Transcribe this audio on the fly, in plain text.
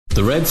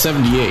The Red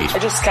 78. I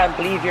just can't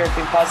believe you're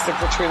being positive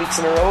for 3 weeks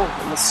in a row.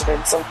 It must have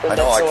been something I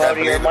know, that's so I out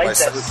of your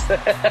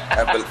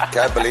mindset.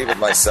 can't believe it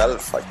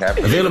myself. I can't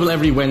believe Available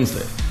every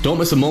Wednesday. Don't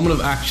miss a moment of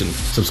action.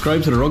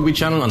 Subscribe to the Rugby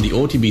channel on the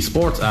OTB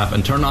Sports app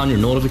and turn on your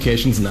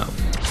notifications now.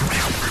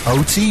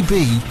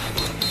 OTB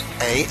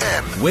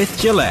AM. With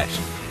Gillette.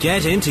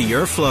 Get into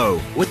your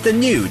flow with the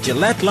new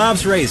Gillette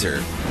Labs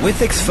Razor with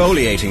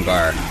exfoliating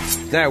bar.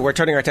 Now we're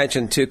turning our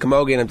attention to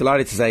camogie, and I'm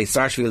delighted to say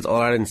Sarsfield's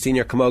All-Ireland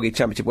Senior Camogie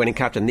Championship winning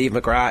captain Niamh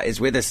McGrath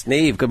is with us.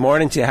 Niamh, good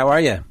morning to you. How are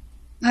you?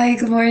 Hi,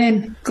 good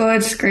morning.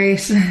 Good,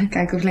 great.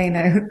 Can't complain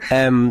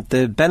now.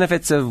 The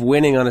benefits of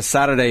winning on a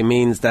Saturday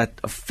means that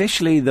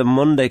officially the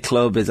Monday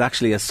club is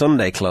actually a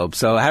Sunday club.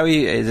 So how are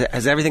you?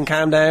 Has everything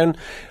calmed down?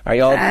 Are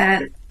you all...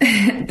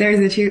 There's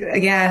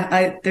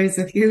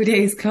a few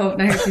days club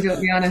now, to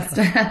be honest.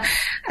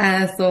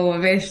 So a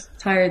bit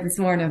tired this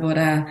morning, but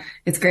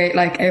it's great.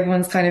 Like,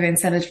 everyone's kind of in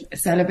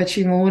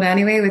celebratory mode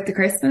anyway with the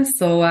Christmas,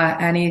 so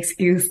any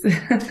excuse.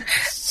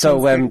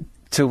 So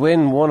to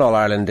win one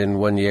All-Ireland in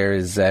 1 year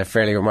is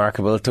fairly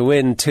remarkable. To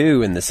win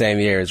two in the same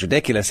year is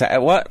ridiculous.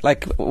 What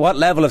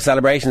level of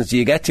celebrations do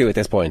you get to at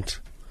this point?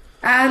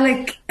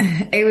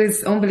 It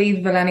was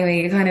unbelievable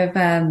anyway. Kind of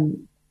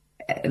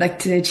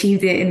to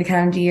achieve it in the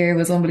calendar year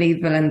was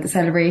unbelievable, and the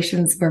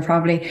celebrations were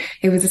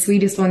it was the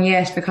sweetest one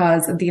yet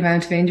because of the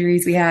amount of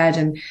injuries we had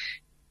and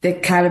the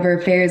calibre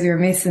of players we were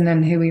missing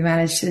and who we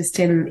managed to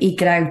still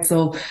eke it out.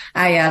 So,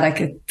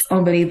 it's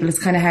unbelievable.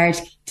 It's kind of hard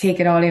to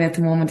take it all in at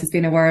the moment. It's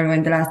been a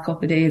whirlwind the last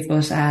couple of days,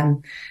 but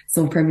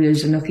so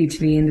privileged and lucky to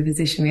be in the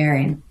position we are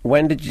in.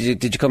 When did you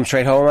come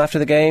straight home after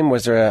the game?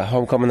 Was there a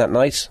homecoming that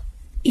night?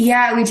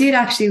 Yeah, we did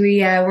actually. We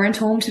weren't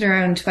home till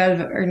around 12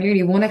 or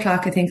nearly 1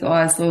 o'clock, I think it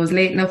was. So it was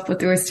late enough, but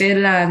there was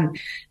still a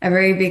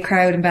very big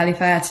crowd in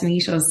Ballyfat to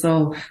meet us.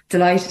 So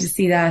delighted to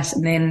see that.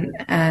 And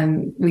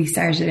then we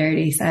started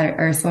early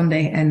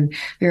Sunday, and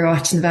we were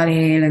watching the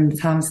Ballyhale and the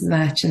Thompson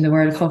match and the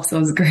World Cup. So it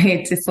was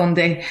great this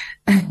Sunday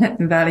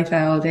in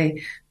Ballyfat all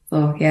day.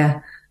 So yeah.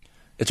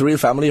 It's a real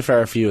family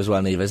affair for you as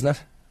well, Niamh, isn't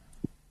it?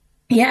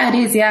 Yeah, it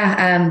is,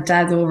 yeah.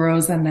 Dad's over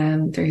us,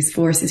 and there's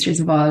 4 sisters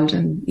involved,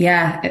 and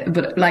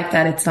but like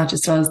that, it's not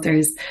just us.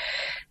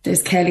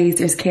 There's Kellys,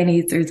 there's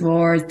Kennys, there's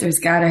Wards, there's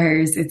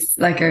Gallaghers. It's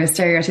like a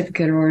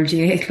stereotypical rural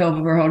GA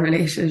club. We're all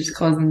related,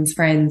 cousins,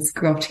 friends,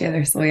 grew up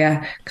together. So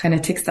yeah, kind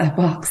of ticks that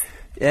box.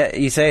 Yeah,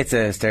 you say it's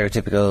a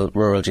stereotypical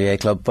rural GA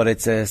club, but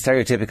it's a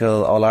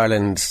stereotypical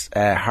All-Ireland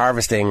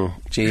harvesting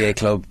GA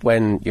club.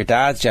 When your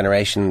dad's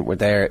generation were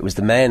there, it was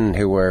the men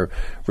who were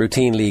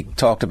routinely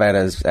talked about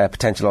as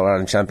potential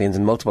All-Ireland champions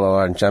and multiple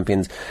All-Ireland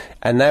champions,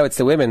 and now it's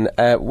the women.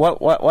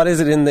 What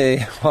is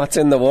it what's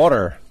in the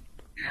water?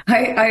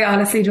 I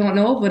honestly don't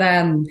know, but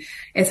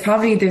it's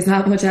probably, there's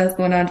not much else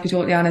going on, to be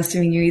totally honest. I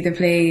mean, you either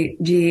play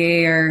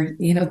GA or,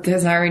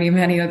 there's not really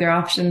many other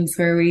options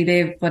where we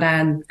live, but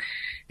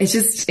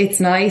it's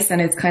nice,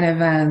 and it's kind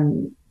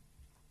of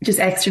just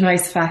extra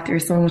nice the fact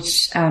there's so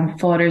much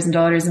fathers and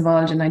daughters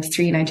involved in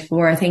 93,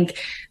 94. I think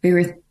we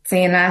were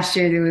saying last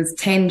year there was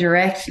 10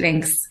 direct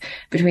links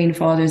between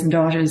fathers and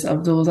daughters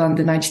of those on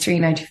the 93,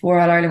 94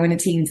 All-Ireland winning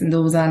teams and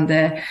those on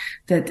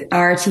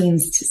our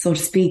teams, so to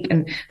speak,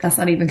 and that's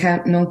not even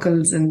counting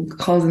uncles and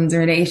cousins or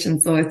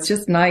relations. So it's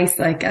just nice,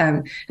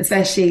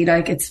 especially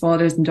it's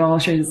fathers and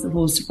daughters as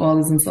opposed to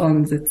fathers and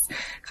sons. It's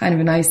kind of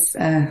a nice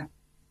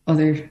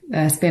other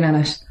spin on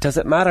it. Does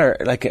it matter,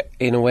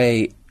 in a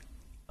way?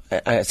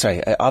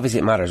 Obviously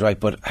it matters, right?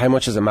 But how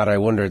much does it matter, I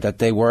wonder, that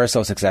they were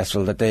so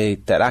successful,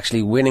 that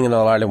actually winning in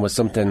All-Ireland was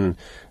something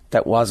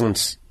that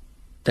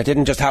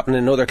didn't just happen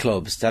in other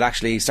clubs, that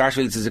actually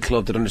Sarsfield is a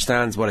club that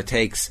understands what it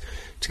takes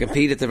to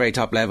compete at the very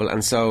top level.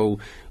 And so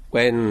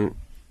when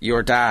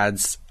your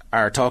dads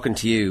are talking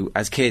to you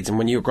as kids, and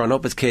when you were growing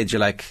up as kids, you're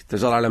like,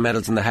 there's All-Ireland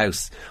medals in the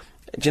house.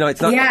 It's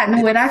not... Yeah,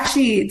 no, it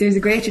actually, there's a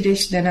great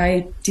tradition, and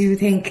I do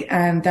think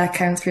that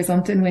counts for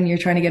something when you're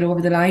trying to get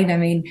over the line. I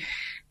mean,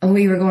 when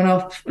we were growing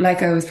up,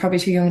 I was probably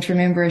too young to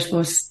remember it,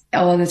 but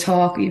all the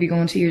talk, you'd be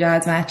going to your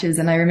dad's matches.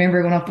 And I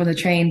remember going up on the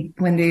train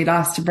when they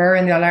lost to Burr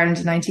in the All-Ireland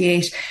in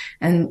 98.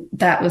 And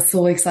that was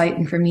so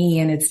exciting for me,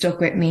 and it stuck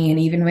with me. And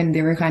even when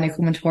they were kind of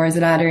coming towards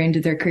the ladder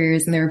into their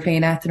careers and they were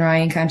playing at the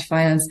Ryan county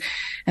finals,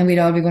 and we'd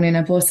all be going in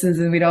on buses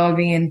and we'd all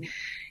be in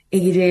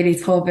Iggy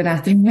Daly's pub and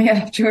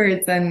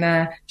afterwards,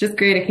 and just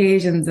great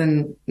occasions.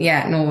 And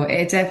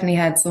it definitely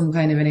had some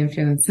kind of an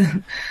influence.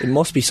 It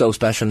must be so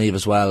special, Niamh,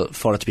 as well,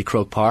 for it to be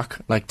Croke Park,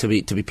 to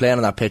be playing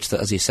on that pitch that,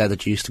 as you said,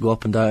 that you used to go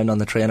up and down on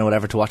the train or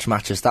whatever to watch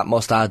matches. That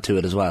must add to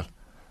it as well.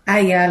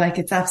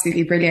 It's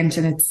absolutely brilliant,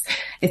 and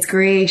it's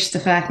great the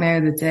fact now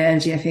that the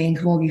LGFA and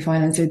camogie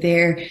finals are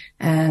there.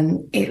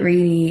 It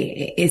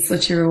really is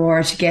such a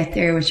reward to get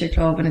there with your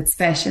club, and it's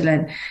special,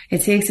 and it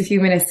takes a few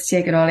minutes to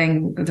take it all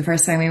in. The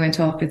first time we went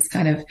up, it's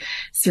kind of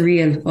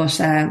surreal,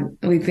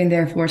 but we've been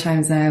there 4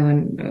 times now,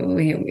 and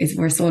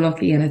we're so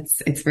lucky, and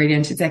it's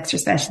brilliant. It's extra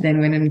special then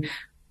winning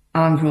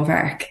on Croke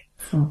Park.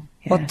 So,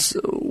 yeah.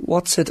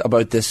 what's it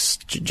about this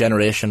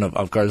generation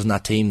of girls in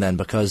that team then?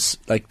 Because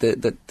like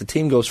the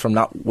team goes from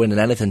not winning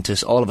anything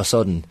to all of a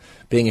sudden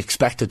being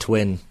expected to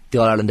win the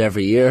All-Ireland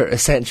every year,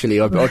 essentially,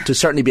 or to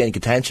certainly be in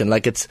contention.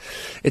 Like it's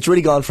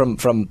really gone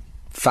from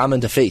famine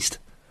to feast.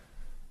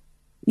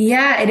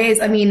 Yeah, it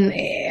is. I mean,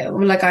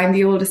 like I'm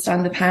the oldest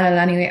on the panel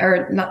anyway,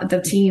 or not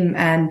the team,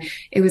 and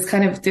it was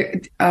kind of,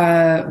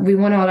 we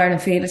won All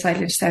Ireland Féile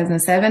title in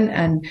 2007,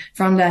 and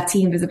from that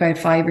team there's about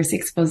 5 or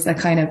 6 of us that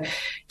kind of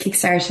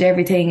kick-started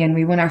everything, and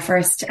we won our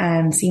first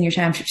senior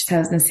championship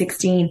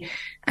 2016.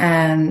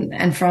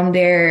 And from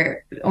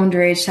there,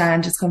 underage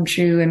talent has come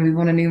through, and we've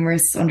won a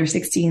numerous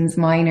under-16s,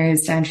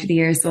 minors down through the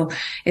years. So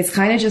it's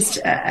kind of just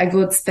a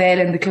good spell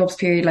in the club's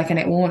period, like, and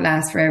it won't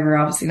last forever,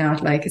 obviously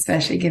not, like,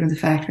 especially given the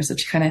fact we're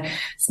such a kind of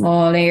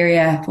small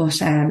area.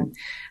 But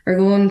we're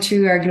going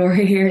through our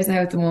glory years now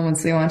at the moment,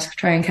 so we want to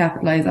try and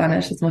capitalise on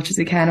it as much as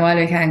we can while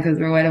we can, because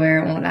we're well aware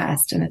it won't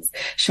last, and it's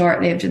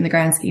short-lived in the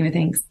grand scheme of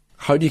things.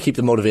 How do you keep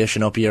the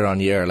motivation up year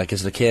on year? Like,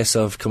 is it a case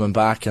of coming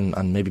back and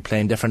maybe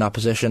playing different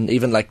opposition?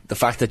 Even like the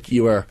fact that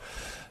you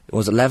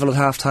was it level at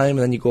half time and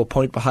then you go a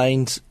point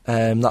behind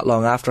not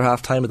long after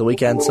half time at the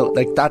weekend. So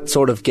like that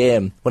sort of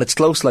game, when it's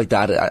close like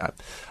that,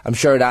 I'm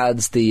sure it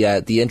adds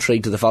the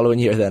intrigue to the following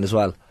year then as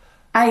well.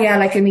 Yeah,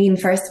 like, I mean,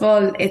 first of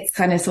all, it's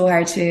kind of so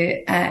hard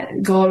to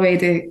go away.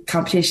 The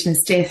competition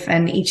is stiff,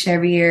 and each and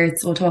every year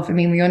it's so tough. I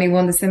mean, we only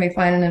won the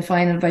semi-final and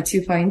final by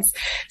 2 points.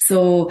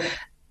 So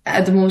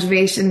the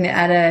motivation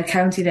at a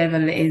county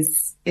level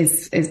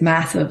is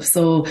massive.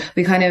 So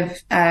we kind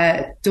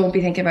of don't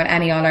be thinking about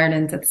any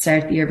All-Ireland at the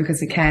start of the year, because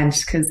we can't,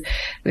 because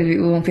we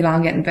won't be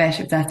long getting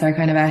better if that's our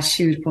kind of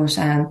attitude. But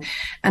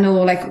I know,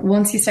 like,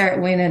 once you start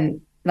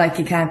winning, like,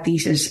 you can't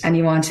beat it, and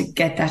you want to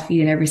get that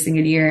feeling every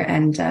single year.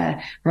 And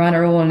we're on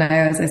a roll now,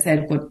 as I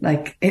said, but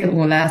like, it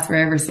won't last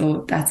forever.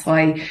 So that's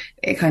why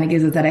it kind of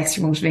gives us that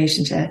extra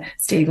motivation to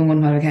stay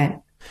going while we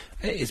can.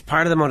 It's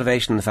part of the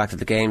motivation, the fact that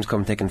the games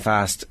come thick and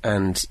fast,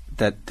 and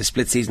that the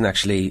split season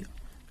actually,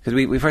 because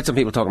we've heard some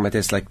people talking about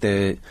this, like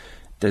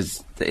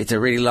it's a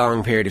really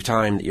long period of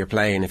time that you're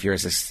playing if you're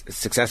as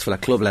successful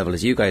at club level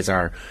as you guys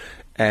are.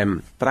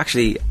 But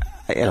actually,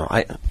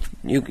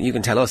 you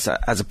can tell us,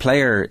 as a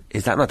player,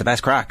 is that not the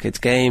best crack? It's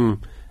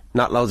game,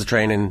 not loads of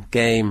training,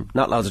 game,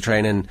 not loads of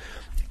training,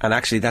 and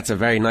actually that's a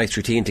very nice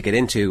routine to get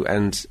into,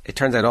 and it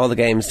turns out all the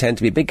games tend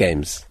to be big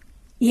games.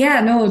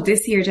 Yeah, no,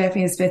 this year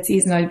definitely a split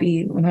season. I'd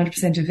be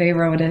 100% in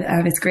favour of it.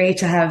 It's great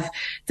to have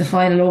the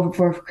final over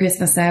for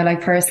Christmas now.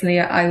 Like, personally,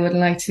 I wouldn't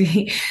like to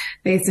be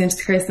based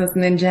into Christmas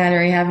and then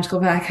January having to go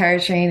back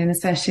hard training,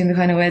 especially in the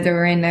kind of weather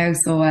we're in now.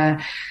 So,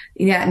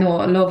 yeah, no,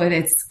 I love it.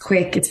 It's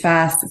quick, it's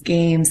fast, it's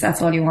games.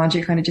 That's all you want.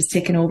 You're kind of just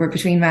ticking over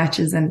between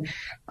matches, and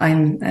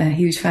I'm a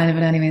huge fan of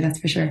it anyway, that's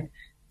for sure.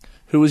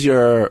 Who were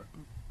your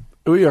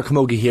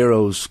camogie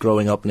heroes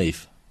growing up,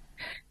 Niamh?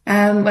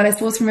 Well, I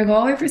suppose from a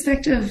Galway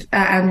perspective,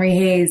 Anne-Marie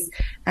Hayes.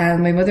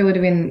 My mother would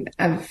have been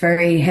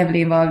very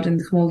heavily involved in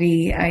the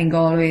camogie in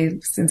Galway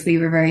since we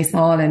were very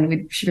small,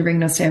 and she would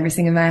bring us to every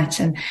single match.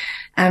 And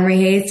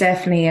Anne-Marie Hayes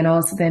definitely, and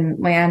also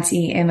then my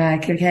auntie Emma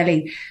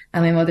Kilkelly,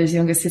 and my mother's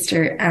younger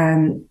sister.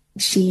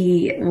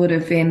 She would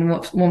have been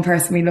one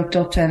person we looked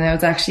up to, and I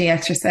was actually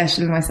extra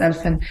special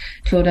myself, and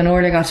Claude and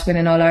Orla got to win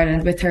an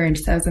All-Ireland with her in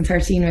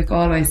 2013 with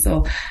Galway.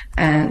 So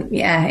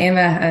yeah, Emma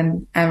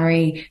and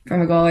Anne-Marie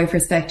from a Galway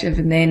perspective.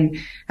 And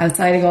then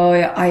outside of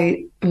Galway,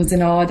 I was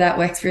in awe of that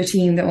Wexford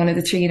team that won of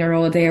the 3 in a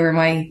row. They were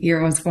my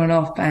heroes growing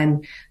up,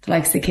 and the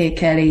likes of Kate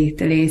Kelly,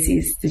 the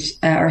Lacey's,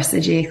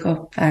 Ursula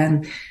Jacob,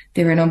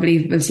 they were an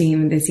unbelievable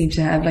team, and they seemed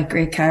to have like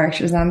great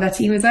characters on that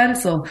team as well.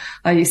 So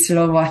I used to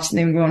love watching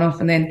them growing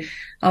up. And then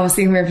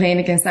obviously when we were playing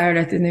against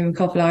Ireland at the Niamh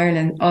Cup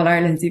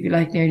All-Irelands, you'd be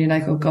like nearly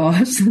like, oh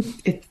God,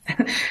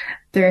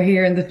 they're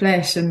here in the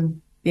flesh.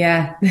 And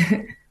yeah.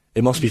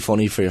 It must be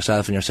funny for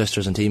yourself and your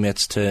sisters and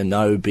teammates to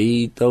now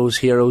be those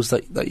heroes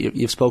that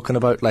you've spoken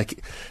about.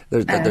 Like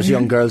there's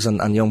young girls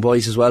and young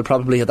boys as well,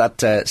 probably at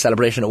that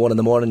celebration at 1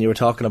 a.m. you were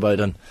talking about,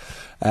 and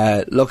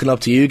looking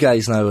up to you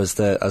guys now as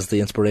the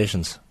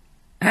inspirations.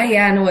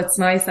 Yeah, no, it's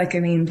nice. Like, I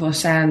mean,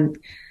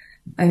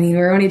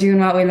 we're only doing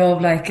what we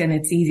love, like, and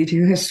it's easy to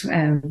do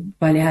it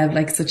while you have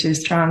like such a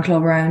strong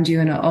club around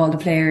you and all the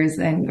players,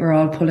 and we're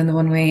all pulling the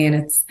one way, and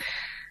it's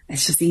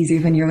just easy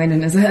when you're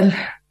winning as well.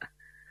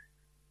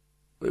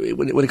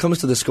 When it comes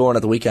to the scoring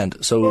at the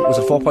weekend, so was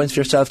it 4 points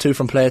for yourself, 2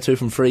 from play, 2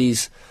 from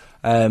frees?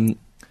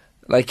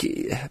 Like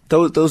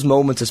those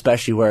moments,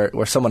 especially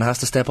where someone has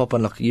to step up,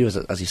 and look, you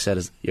as you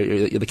said,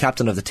 you're the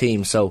captain of the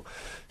team, so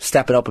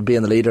stepping up and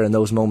being the leader in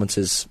those moments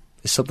is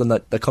something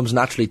that comes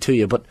naturally to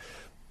you, but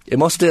it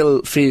must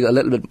still feel a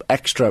little bit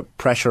extra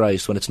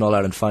pressurised when it's an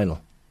All-Ireland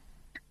final.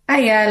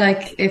 Yeah,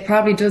 like it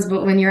probably does,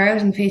 but when you're out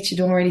on pitch you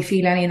don't really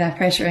feel any of that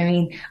pressure. I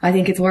mean, I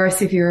think it's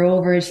worse if you're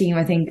over a team.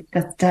 I think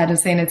that Dad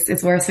was saying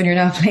it's worse when you're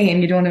not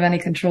playing, you don't have any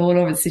control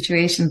over the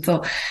situation.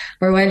 So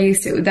we're well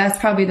used to it. That's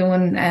probably the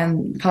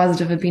one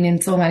positive of being in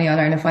so many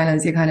All-Ireland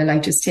finals. You kind of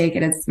like just take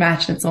it as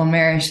match in its own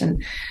merit,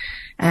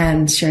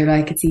 and sure,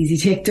 like it's easy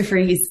to take the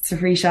freeze. It's a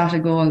free shot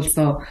at goal.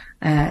 So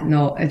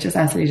no, it's just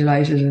absolutely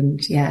delighted, and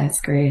yeah,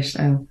 it's great.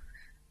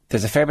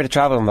 There's a fair bit of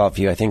travel involved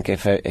for you. I think,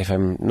 if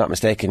I'm not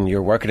mistaken,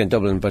 you're working in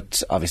Dublin,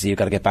 but obviously you've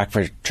got to get back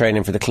for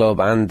training for the club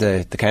and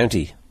the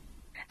county.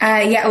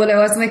 Yeah, well, I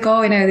wasn't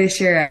going now this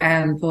year,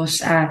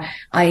 but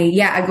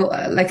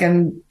I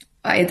go,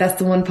 that's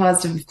the one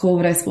positive of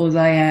COVID, I suppose.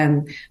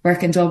 I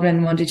work in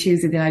Dublin Monday,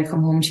 Tuesday, then I'd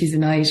come home Tuesday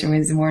night or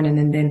Wednesday morning,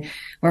 and then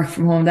work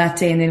from home that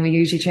day, and then we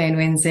usually train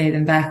Wednesday,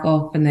 then back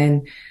up, and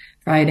then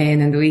Friday,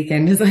 and then the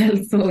weekend as well.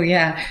 So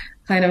yeah,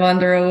 kind of on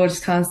the road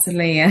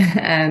constantly.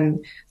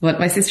 But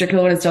my sister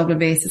Claude is Dublin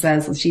based as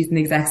well, so she's in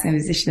the exact same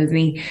position as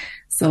me.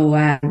 So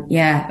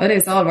yeah, but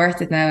it's all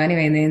worth it now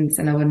anyway in the end,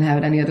 and I wouldn't have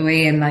it any other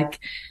way. And like,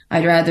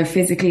 I'd rather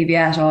physically be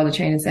at all the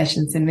training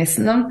sessions than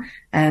missing them,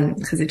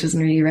 because it doesn't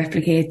really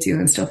replicate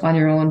doing stuff on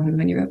your own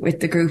when you're with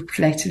the group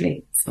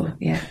collectively. So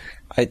yeah.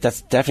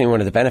 That's definitely one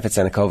of the benefits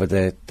then of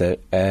COVID,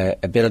 the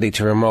ability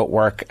to remote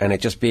work, and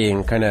it just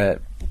being kind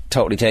of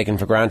totally taken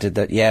for granted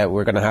that, yeah,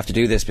 we're going to have to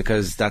do this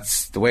because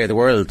that's the way of the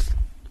world.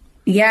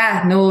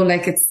 Yeah, no,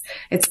 like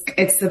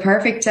it's the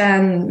perfect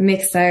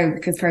mix now,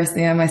 because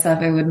personally I myself,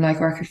 I wouldn't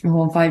like working from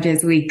home 5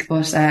 days a week,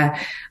 but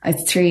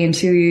it's 3 and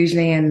 2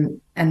 usually,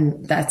 and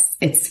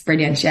it's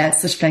brilliant. Yeah,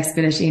 it's such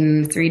flexibility,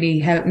 and it's really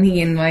helped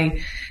me in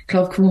my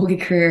club camogie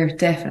career,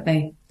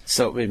 definitely.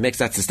 So it makes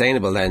that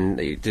sustainable then.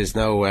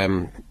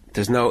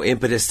 There's no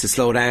impetus to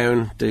slow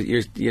down.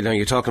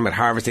 You're talking about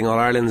harvesting All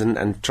Ireland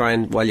and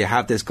trying, while you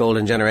have this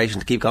golden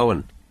generation, to keep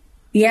going.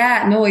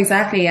 Yeah, no,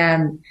 exactly.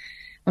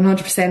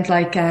 100%.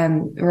 Like,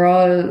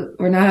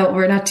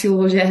 we're not too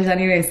old yet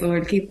anyway, so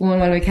we'll keep going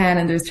while we can.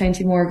 And there's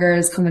plenty more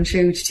girls coming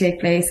through to take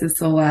places.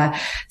 So,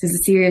 there's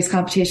a serious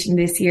competition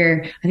this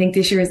year. I think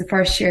this year is the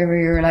first year where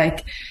you're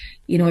like,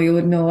 you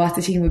wouldn't know what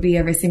the team would be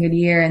every single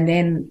year. And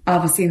then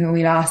obviously when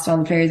we lost all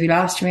the players we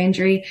lost to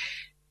injury,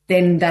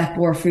 then that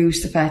bore fruit,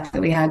 the fact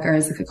that we had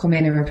girls that could come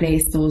in and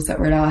replace those that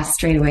were lost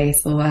straight away.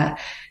 So,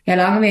 yeah,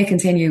 long may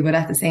continue, but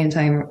at the same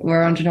time,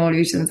 we're under no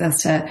illusions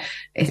as to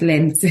it'll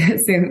end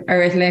soon,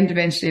 or it'll end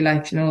eventually.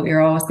 Like,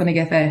 you're always going to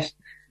get fit.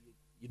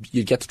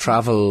 You'd get to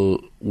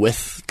travel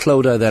with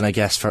Clodagh then, I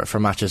guess, for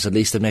matches. At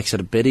least it makes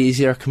it a bit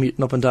easier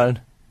commuting up and down.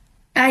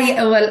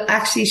 Yeah, well,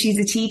 actually, she's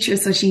a teacher,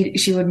 so she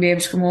wouldn't be able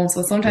to come home.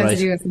 So sometimes I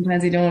do, and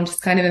sometimes I don't. It's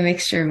kind of a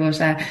mixture,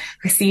 but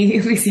we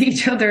see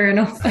each other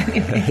enough.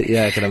 Anyway.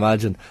 Yeah, I can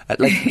imagine.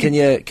 Can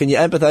you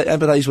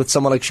empathise with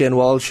someone like Shane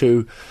Walsh,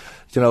 who,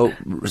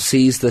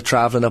 sees the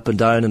travelling up and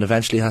down and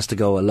eventually has to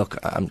go, look,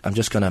 I'm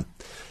just going to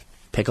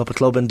pick up a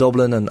club in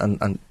Dublin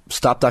and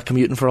stop that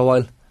commuting for a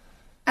while?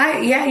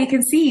 Yeah, you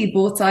can see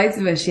both sides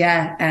of it.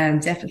 Yeah,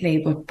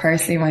 definitely. But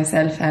personally,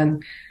 myself,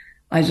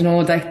 I don't know,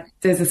 like,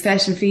 there's a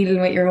special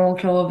feeling with your own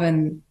club,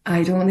 and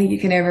I don't think you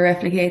can ever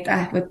replicate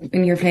that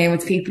when you're playing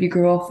with people you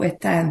grew up with.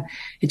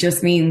 It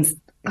just means,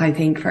 I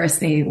think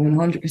personally,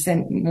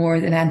 100% more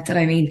than anything.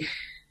 I mean,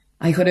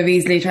 I could have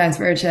easily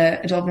transferred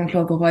to a Dublin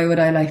club, but why would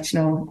I like to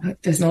know?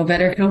 There's no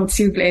better club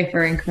to play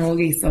for in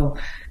camogie. So,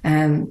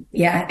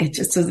 yeah, it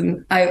just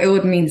doesn't, it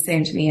wouldn't mean the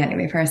same to me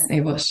anyway,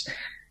 personally, but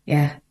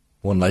yeah.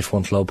 One life,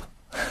 one club.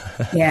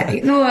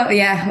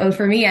 Well,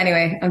 for me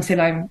anyway, until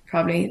I'm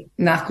probably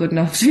not good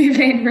enough to be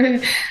playing for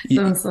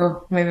them,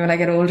 so maybe when I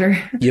get older.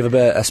 You have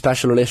a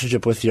special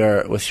relationship with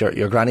your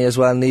granny as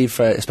well, Niamh,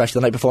 especially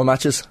the night before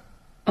matches?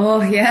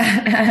 Oh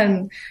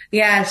yeah,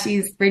 yeah,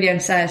 she's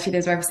brilliant. She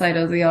lives right beside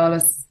us. We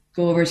always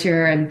go over to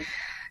her, and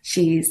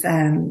she's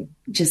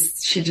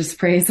she just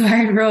prays so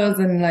hard for us,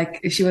 and like,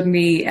 if she wouldn't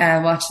be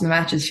watching the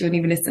matches, she wouldn't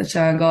even listen to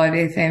on God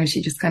FM.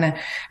 She just kind of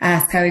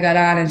ask how we got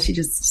on, and she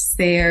just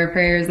say her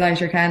prayers, light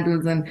her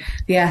candles, and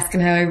be asking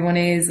how everyone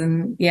is.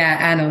 And yeah,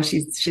 I know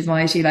she's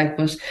my issue, like,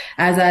 but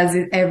as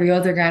every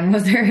other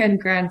grandmother and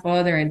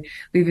grandfather, and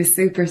we were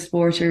super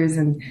supporters,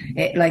 and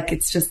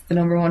it's just the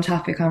number one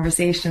topic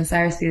conversation in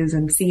Sarsfield,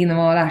 and seeing them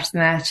all after the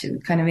match,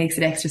 it kind of makes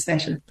it extra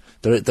special.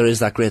 There is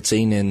that great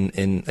scene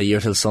in A Year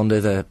Till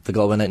Sunday, the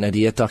Galway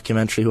 1998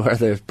 documentary, where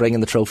they're bringing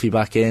the trophy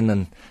back in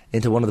and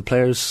into one of the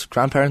players'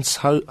 grandparents'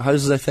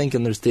 houses, I think,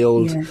 and there's the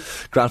old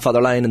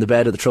grandfather lying in the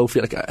bed of the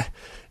trophy. Like,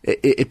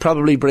 it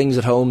probably brings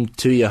it home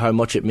to you how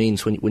much it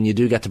means when you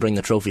do get to bring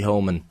the trophy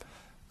home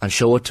and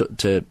show it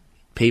to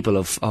people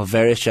of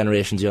various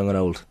generations, young and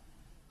old.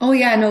 Oh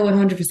yeah, no,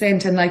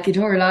 100%. And like, you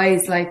don't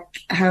realise like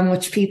how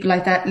much people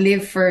like that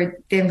live for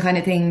them kind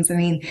of things. I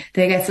mean,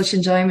 they get such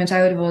enjoyment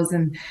out of us,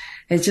 and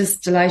it's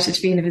just delighted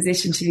to be in a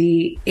position to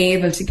be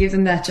able to give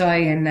them that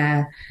joy.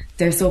 And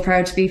they're so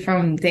proud to be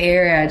from the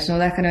area, you know,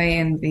 that kind of way,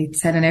 and be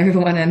telling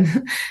everyone.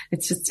 And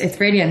it's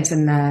brilliant.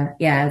 And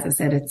yeah, as I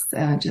said,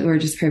 we're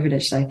just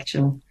privileged, like, you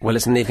know. Well,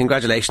 listen, Niamh,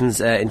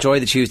 congratulations. Enjoy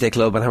the Tuesday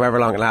Club, and however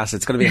long it lasts,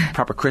 it's going to be a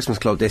proper Christmas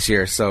club this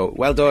year. So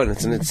well done.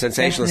 It's a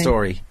sensational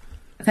story.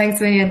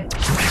 Thanks, William.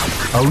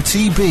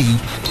 OTB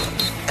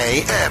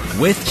AM.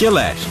 With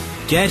Gillette.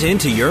 Get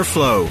into your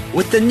flow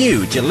with the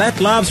new Gillette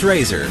Labs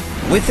Razor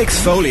with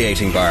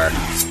exfoliating bar.